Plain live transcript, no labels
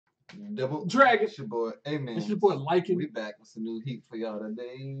Double Dragon. It's your boy AMENZ. It's your boy Liking. We back with some new heat for y'all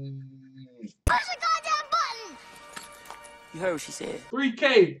today. Push the goddamn button! You heard what she said.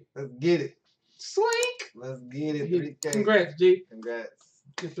 3K. Let's get it. Slink. Let's get it. 3K. Congrats, G. Congrats.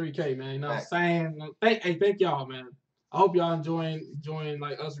 Get 3K, man. You know what I'm saying? Thank y'all, man. I hope y'all enjoying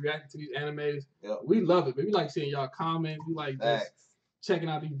like us reacting to these animes. Yep. We love it, but we like seeing y'all comment. We like Facts. just checking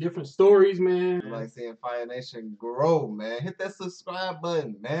out these different stories, man. We like seeing Fire Nation grow, man. Hit that subscribe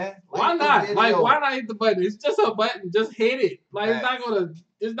button, man. Why not? Like, why not hit the button? It's just a button. Just hit it. Like,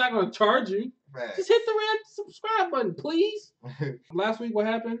 it's not gonna charge you. Facts. Just hit the red subscribe button, please. Last week, what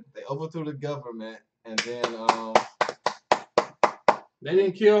happened? They overthrew the government, and then they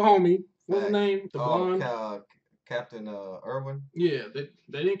didn't kill homie. What's his name? The blonde. Captain Irwin. Yeah, they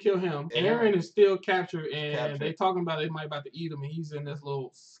didn't kill him. Eren is still captured, and they talking about they might about to eat him, and he's in this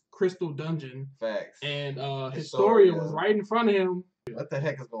little crystal dungeon. Facts. And Historia was right in front of him. What the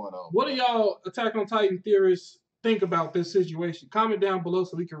heck is going on? What do y'all Attack on Titan theorists think about this situation? Comment down below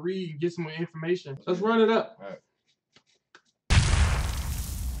so we can read and get some more information. Let's run it up. All right.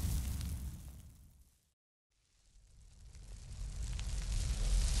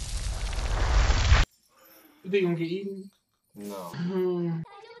 You think I'm gonna get eaten? No.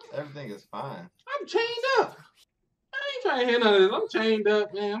 Everything is fine. I'm chained up. I ain't trying to hear none of this. I'm chained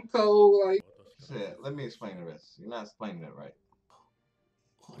up, man. I'm cold. Like, let me explain the rest. You're not explaining it right.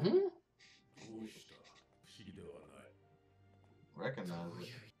 Recognize it.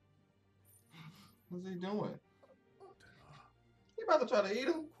 What's he doing? You about to try to eat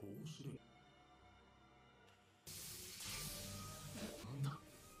him?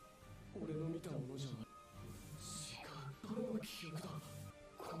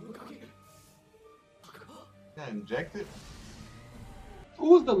 Got injected? Who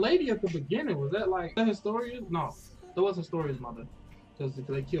was the lady at the beginning? Was that like the Historian? No, that wasn't Historia's mother, because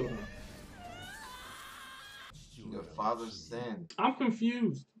they killed her. Your father's sin. I'm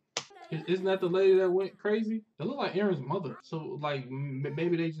confused. Isn't that the lady that went crazy? It looked like Eren's mother. So like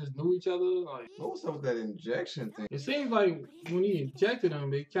maybe they just knew each other. Like, what was up with that injection thing? It seems like when he injected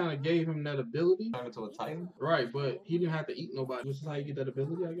him, it kind of gave him that ability. Turn into a Titan? Right, but he didn't have to eat nobody, which is how you get that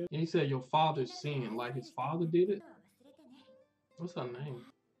ability, I guess. And he said your father's sin, like his father did it. What's her name?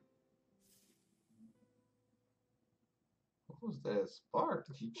 What was that spark?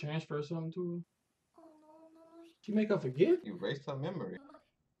 Did she transfer something to her? She make her forget? You erased her memory.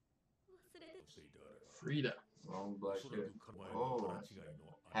 Frida. Long black hair. Oh,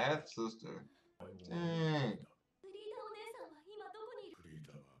 half sister. Dang.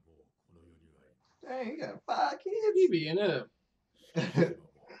 Dang, he got 5 kids. He be in there.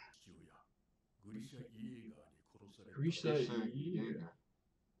 Grisha.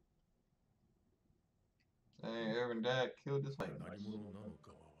 Dang, Eren dad killed this man.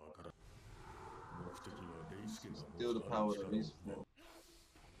 Steal the power of the beast.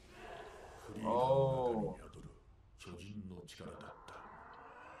 Oh. So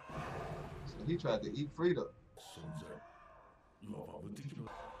he tried to eat Frida.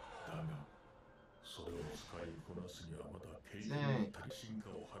 Dang.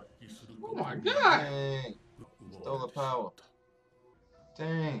 Oh my God. Dang. Stole the power.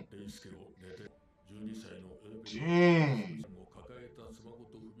 Dang. Dang.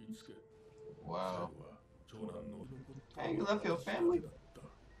 Wow. Dang, you left your family?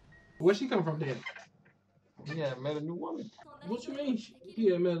 Where she come from then? He had met a new woman. What you mean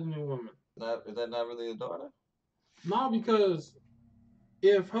he had met a new woman? Is that not really a daughter? No, because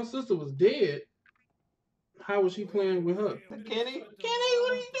if her sister was dead, how was she playing with her? Kenny? Kenny,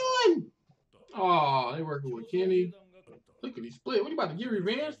 what are you doing? Oh, they working with Kenny. Look at he split. What, you about to get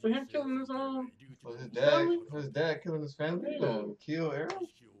revenge for him killing his his dad killing his family? Yeah. Kill Eren?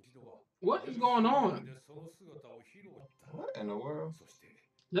 What is going on? What in the world?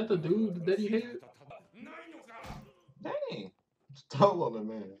 Is that the dude that he hated? Dang. Stole on the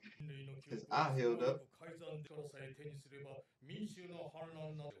man. His eye healed up.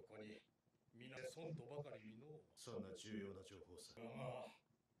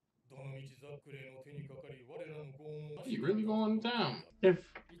 He really going to town.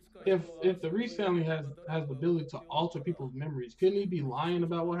 If the Reese family has the ability to alter people's memories, couldn't he be lying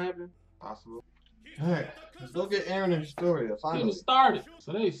about what happened? Possible. Alright, let's go get Eren and Historia. Finally. Started.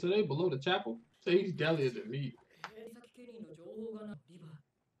 So they below the chapel? So he's deadlier than me.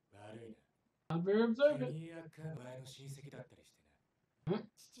 Not very observant. Huh?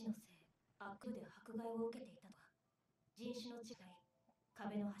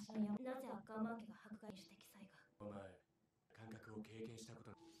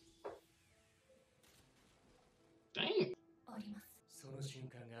 Dang.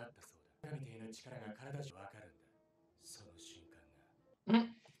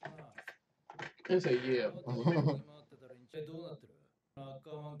 They say yeah.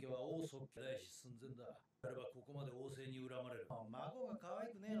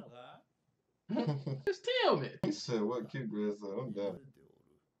 Just tell me. He said, what cute girl said, I'm done.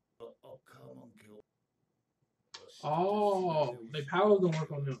 Oh, their powers don't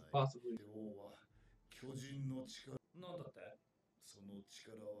work on them, possibly.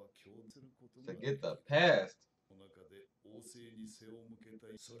 To get the past.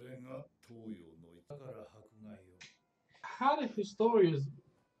 How did Historia's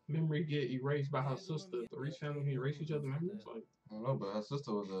memory get erased by her sister? The Reese family can erase each other's memories? Like, I don't know, but her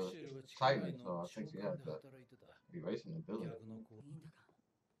sister was a Titan, so I think she had that erasing ability.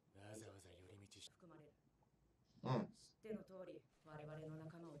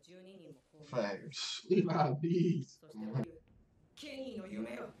 Facts. Levi bees. Kenny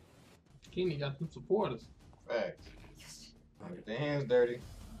got them supporters. Facts. Get their hands dirty.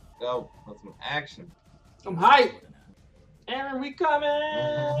 Go. Put some action. I'm hyped. Eren, we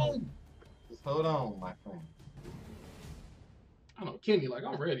coming. Just hold on, my friend. I know Kenny, like,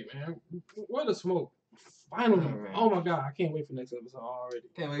 I'm ready, man. Where the smoke? Finally. Oh my God, I can't wait for next episode already.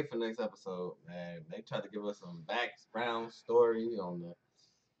 Can't wait for next episode, man. They tried to give us some background story on the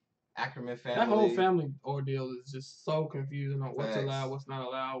Ackerman family. That whole family ordeal is just so confusing on what's allowed, what's not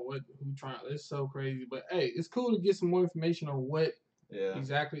allowed, who trying. It's so crazy. But hey, it's cool to get some more information on what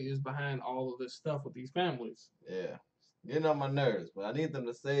exactly is behind all of this stuff with these families. Yeah. Getting on my nerves, but I need them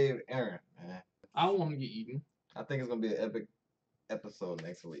to save Eren, man. I don't want to get eaten. I think it's going to be an epic episode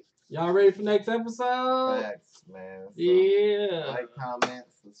next week. Y'all ready for next episode? Facts, man. So yeah. Like, comment,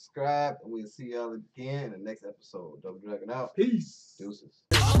 subscribe, and we'll see y'all again in the next episode. Double Dragon out. Peace. Deuces.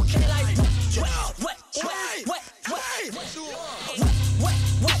 Okay, like, what?